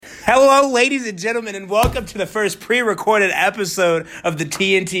Hello, ladies and gentlemen, and welcome to the first pre-recorded episode of the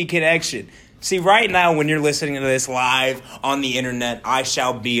TNT Connection. See, right now, when you're listening to this live on the internet, I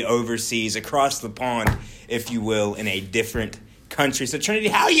shall be overseas, across the pond, if you will, in a different country. So, Trinity,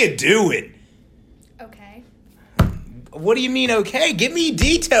 how you doing? Okay. What do you mean, okay? Give me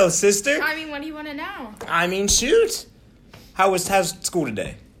details, sister. I mean, what do you want to know? I mean, shoot. How's school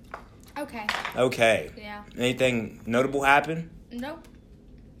today? Okay. Okay. Yeah. Anything notable happen? Nope.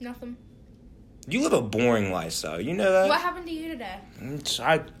 Nothing. You live a boring lifestyle. You know that? What happened to you today?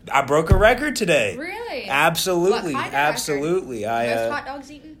 I broke a record today. Really? Absolutely. What kind of Absolutely. Most hot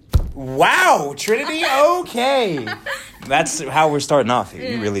dogs eaten? Wow, Trinity. Okay. That's how we're starting off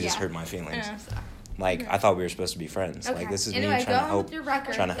here. You really just hurt my feelings. Like, I thought we were supposed to be friends. Okay. Like, this is Anyway, me trying to help. with your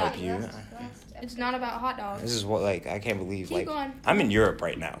record. Trying to help you. It's not about hot dogs. This is what, like, I can't believe. Keep going. I'm in Europe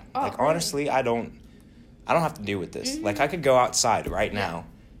right now. Oh, like, really? honestly, I don't have to deal with this. Like, I could go outside right now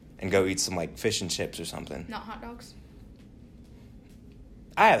and go eat some, like, fish and chips or something. Not hot dogs?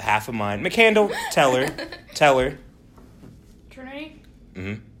 I have half of mine. McCandle, tell her. Tell her. Trinity,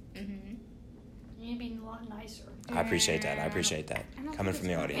 Mm-hmm. Mm-hmm. you need to be a lot nicer. I appreciate that. Coming from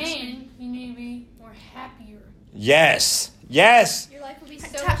the audience. And you need to be more happier. Yes. Your life would be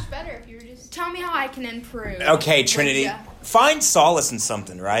so much better if you were just... Tell me how I can improve. Okay, Trinity. Yeah. Find solace in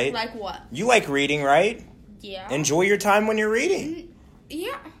something, right? Like what? You like reading, right? Yeah. Enjoy your time when you're reading.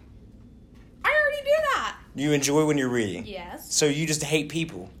 Yeah. I already do that. You enjoy when you're reading. Yes. So you just hate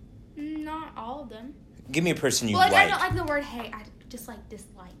people. Not all of them. Give me a person you Well, like. I don't like the word hate. I just like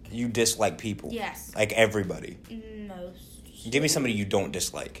dislike. You dislike people. Yes. Like everybody. Most. Give me somebody you don't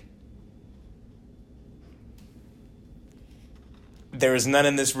dislike. There is none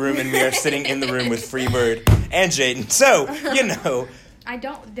in this room, and we are sitting in the room with Freebird and Jaden. So, you know. I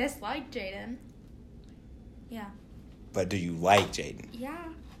don't dislike Jaden. Yeah. But do you like Jaden? Yeah.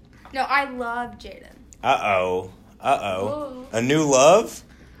 No, I love Jaden. Uh-oh. Whoa. A new love?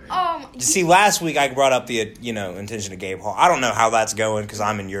 You See, last week I brought up the, intention of Gabe Hall. I don't know how that's going because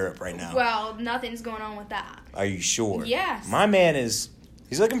I'm in Europe right now. Well, nothing's going on with that. Are you sure? Yes. My man he's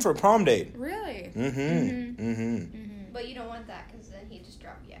looking for a prom date. Really? But you don't want that because then he'd just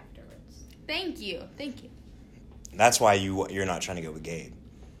drop you afterwards. Thank you. That's why you're not trying to go with Gabe.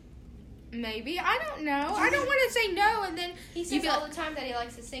 Maybe. I don't know. I don't want to say no and then He says all the time that he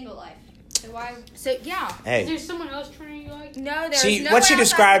likes his single life. So why... So, yeah. Is Hey. there someone else, Trinity, you like? No, there's See, no what way she else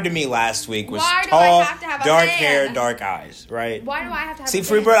described to me last week was Why do I tall, have to have a dark man? hair, dark eyes, right? Why do I have to have See, a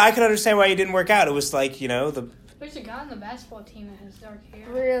Freebird, man? I could understand why you didn't work out. It was like, There's a guy on the basketball team that has dark hair.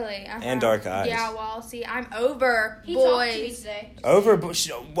 Really? And dark eyes. Yeah, well, see, I'm over He talked to me boys. today.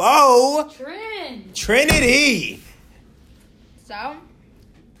 Whoa! Trin! Trinity! So,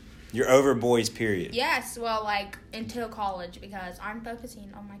 You're over boys, period. yes, well, like, until college because I'm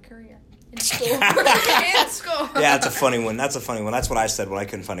focusing on my career. In school. In school. Yeah, that's a funny one. That's what I said when I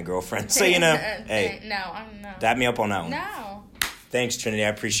couldn't find a girlfriend. So, hey, No, I'm not. dab me up on that one. No. Thanks, Trinity. I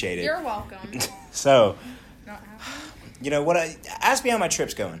appreciate it. You're welcome. So, Not happening. you know what? Ask me how my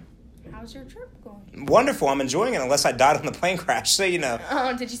trip's going. How's your trip going? Wonderful. I'm enjoying it unless I died on the plane crash. So,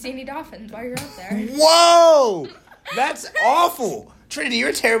 Oh, did you see any dolphins while you're out there? Whoa! That's awful. Trinity, you're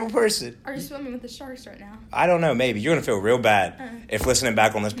a terrible person. Are you swimming with the sharks right now? I don't know. Maybe. You're going to feel real bad if listening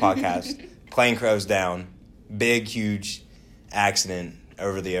back on this podcast, plane goes down, big, huge accident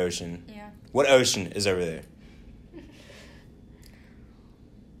over the ocean. Yeah. What ocean is over there?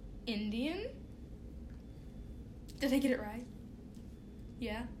 Indian? Did I get it right?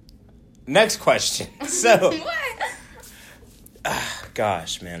 Yeah. Next question. So, What?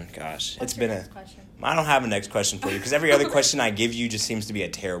 gosh, man, gosh. What's It's your been next question? I don't have a next question for you because every other question I give you just seems to be a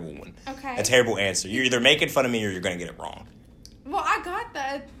terrible one. Okay. A terrible answer. You're either making fun of me or you're going to get it wrong. Well, I got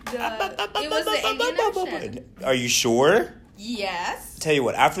it was the Indian Ocean. Are you sure? Yes. Tell you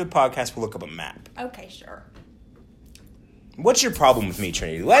what, after the podcast, we'll look up a map. Okay, sure. What's your problem with me,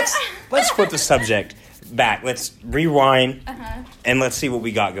 Trinity? Let's flip the subject back. Let's rewind and let's see what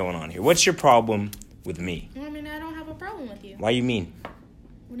we got going on here. What's your problem with me? I mean, I don't have a problem with you. Why you mean?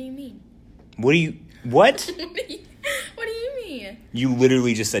 What do you mean? What? What do you mean? You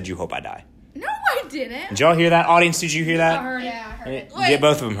literally just said you hope I die. No, I didn't. Did y'all hear that? Audience, did you hear I that? heard it. Yeah, I heard it. Yeah,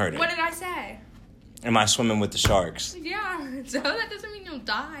 both of them heard it. What did I say? Am I swimming with the sharks? Yeah, so that doesn't mean you'll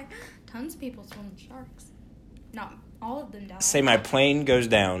die. Tons of people swim with sharks. Not all of them die. Say my plane goes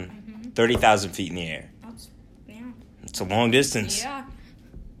down 30,000 feet in the air. Yeah. It's a long distance. Yeah.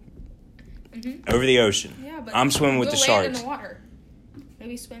 Over the ocean. Yeah, but I'm swimming with you'll the land sharks. in the water.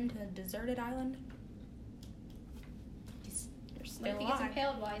 Maybe swim to a deserted island. You're still What if he gets alive.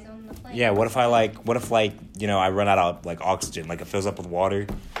 impaled while he's on the plane? Yeah, what if I run out of like oxygen, like it fills up with water?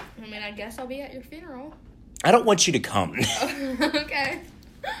 mean, I guess I'll be at your funeral. I don't want you to come. Okay.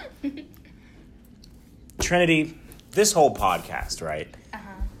 Trinity, this whole podcast, right,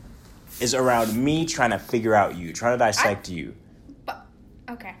 is around me trying to figure out you, trying to dissect you. But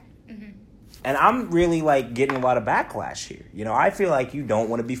okay. And I'm really, like, getting a lot of backlash here. You know, I feel like you don't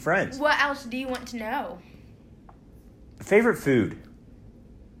want to be friends. What else do you want to know? Favorite food?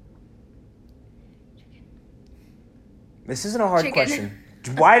 This isn't a hard Chicken. question.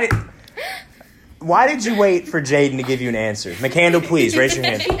 Why did you wait for Jaden to give you an answer? McCandle, please, raise your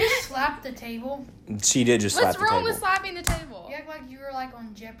hand. She just slapped the table. She did just slap What's the wrong table. with slapping the table? You act like you were like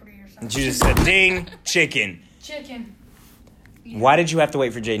on Jeopardy or something. She just said, ding, chicken. Chicken. Why did you have to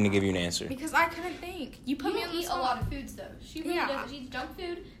wait for Jaden to give you an answer? Because I couldn't think. You put You me on the eat a spot. lot of foods though. She really Yeah. does. She eats junk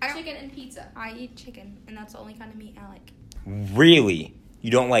food, I don't- chicken, and pizza. I eat chicken, and that's the only kind of meat I like. Really? You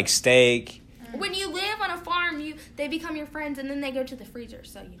don't like steak? When you live on a farm, they become your friends, and then they go to the freezer,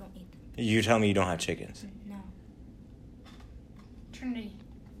 so you don't eat them. You tell me you don't have chickens. No. Trinity.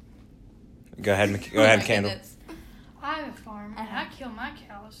 Go ahead, Oh Candle. I have a farm and I kill my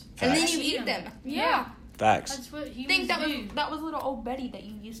cows. And then Facts. you eat them. Yeah. Facts. That's what I humans think do. that was little old Betty that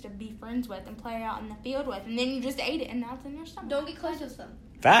you used to be friends with and play out in the field with, and then you just ate it, and now it's in your stomach. Don't get close with them.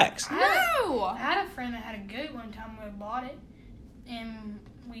 Facts. No. I had a friend that had a goat one time. We bought it, and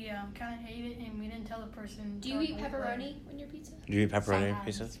we kind of ate it, and we didn't tell the person. Do you till eat like a week later. pepperoni on your pizza? Do you eat pepperoni Sometimes.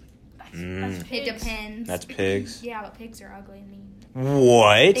 pizza? That's It pigs. depends. That's pigs. Yeah, but pigs are ugly and mean.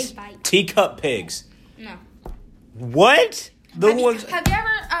 What? They bite. Teacup pigs. No. What? The have, ones. have you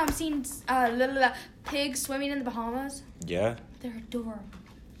ever seen little pigs swimming in the Bahamas? Yeah. They're adorable.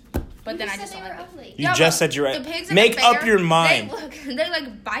 But You then I said just they don't were like it. ugly. You just said you're the right. pigs and Make the up bear, your mind. They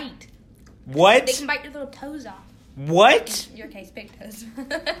like bite. They What? can bite your little toes off. What? In your case, big toes.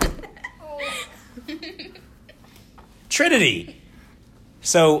 Trinity.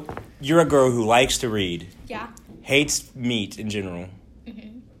 So, you're a girl who likes to read, Yeah. hates meat in general,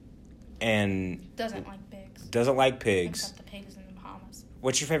 Mm-hmm. and Doesn't like pigs. doesn't like pigs. Except the pigs in the Bahamas.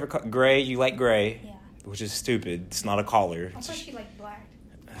 What's your favorite color? Gray? You like gray, Yeah. which is stupid. It's not a collar. I It's thought just- she liked black.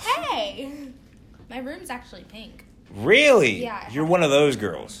 Hey! My room's actually pink. Really? Yeah. You're one of those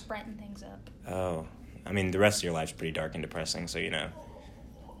girls. Brighten things up. Oh. I mean, the rest of your life's pretty dark and depressing, so you know.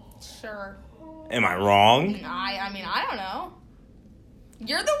 Sure. Am I wrong? I mean, I don't know.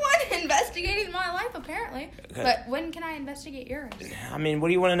 You're the one investigating my life, apparently. Okay. But when can I investigate yours? I mean, what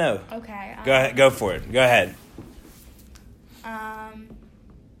do you want to know? Okay. Go ahead. Go for it. Go ahead.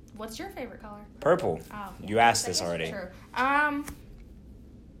 What's your favorite color? Purple. Oh, yeah. You asked this already. True. How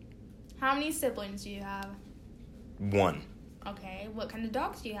many siblings do you have? 1. Okay. What kind of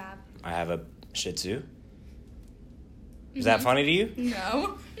dogs do you have? I have a Shih Tzu. Is that funny to you?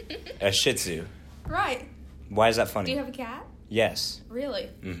 No. A Shih Tzu. Right. Why is that Do funny? you have a cat? Yes. Really?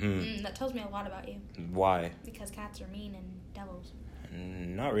 Mm-hmm. That tells me a lot about you. Why? Because cats are mean and devils.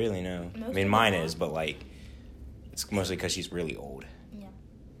 Not really, no. Most I of mean, them mine are. is, but, like, it's mostly because she's really old. Yeah.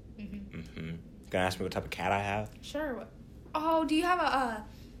 Mm-hmm. Gonna ask me what type of cat I have? Sure. Oh, do you have a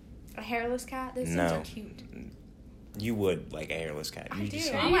hairless cat? Those things No. are cute. You would like a hairless cat. I You do.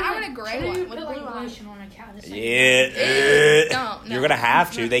 just- I want a gray one You with put blue like eyes. lotion on a cat. It's like- Yeah. Don't, no. You're gonna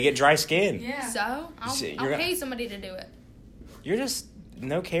have to. They get dry skin. Yeah. So I'll See, you're I'll gonna- pay somebody to do it. You're just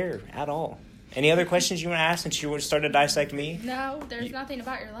no care at all. Any other questions you want to ask since you started to dissect me? No, there's nothing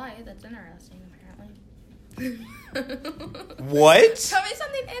about your life that's interesting, apparently. What? Tell me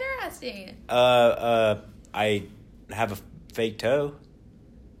something interesting. I have a fake toe.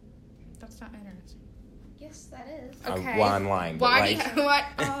 That's not interesting. Yes, that is. Okay. Well, I'm lying. But Why like, do you, what?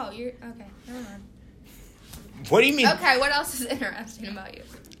 Oh, you're okay. Never mind. what do you mean? Okay, what else is interesting about you?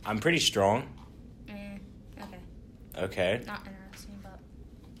 I'm pretty strong. Okay, Okay. not interesting, but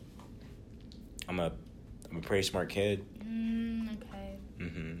I'm a pretty smart kid. okay.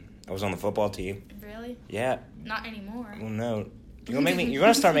 I was on the football team. Really? Yeah. Not anymore. Well, no. You're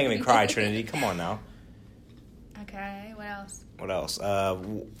gonna start making me cry, Trinity. Come on now. Okay. What else? What else?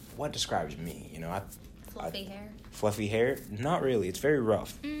 What describes me? You know, Fluffy hair. fluffy hair. Not really. It's very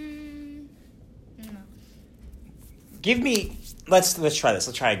rough. No. Give me. Let's try this.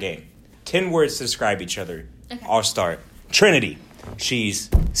 Let's try a game. 10 words to describe each other. Okay. I'll start. Trinity. She's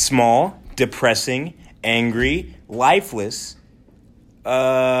small, depressing, angry, lifeless.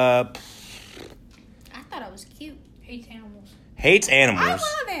 I thought I was cute. Hates animals. Hates I animals.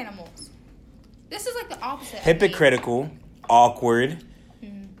 love animals. This is like the opposite. of Hypocritical. Awkward.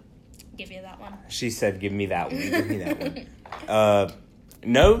 me. Give you that one. She said, "Give me that one. Give me that one."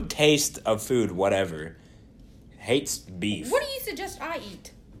 No taste of food, whatever. Hates beef. What do you suggest I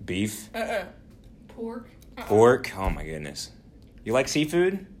eat? Beef. Pork. Pork. Oh my goodness. You like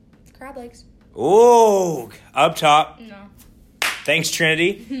seafood? Crab legs. Ooh, up top. No. Thanks,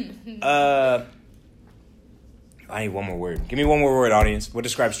 Trinity. I need one more word. Give me one more word, audience. What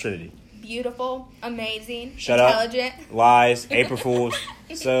describes Trinity? Beautiful, amazing, Shut up. intelligent. Lies, April Fools.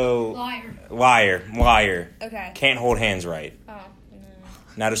 So, liar. Okay. Can't hold hands right. Oh. No.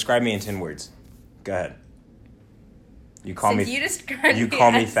 Now describe me in 10 words. Go ahead. You call Since me. you described You me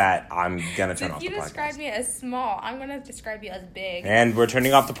call me as- fat. I'm gonna turn Since off the you described podcast. me as small, I'm gonna describe you as big. And we're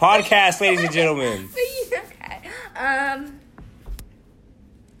turning off the podcast, ladies and gentlemen. Okay.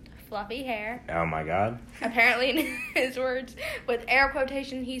 Fluffy hair. Oh my God. Apparently, in his words, with air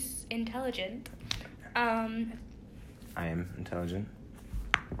quotation, he's intelligent. I am intelligent.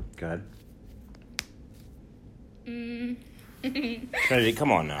 Go ahead. Trinity,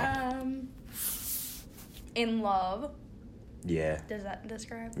 come on now. In love. Yeah. Does that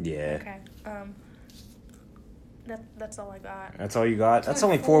describe? Yeah. Okay. That's all I got. That's all you got? That's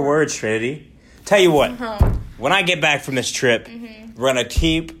only 4 words, Trinity. Tell you what. When I get back from this trip, we're going to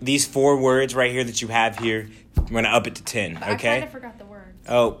keep these 4 words right here that you have here. We're going to up it to 10, But I okay? kind of forgot the words.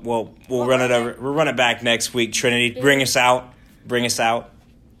 Oh, well, we'll run it over. We'll run it back next week. Trinity, bring us out. Bring us out.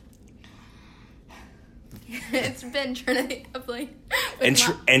 It's been Trinity Coupling. And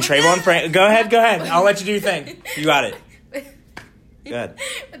Trayvon Frank. Go ahead. I'll let you do your thing. You got it. Go ahead.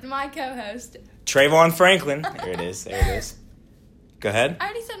 With my co-host. Trayvon Franklin. There it is. Go ahead. I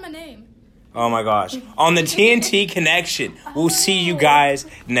already said my name. Oh my gosh. On the TNT Connection. We'll see you guys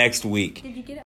next week. Did you get it?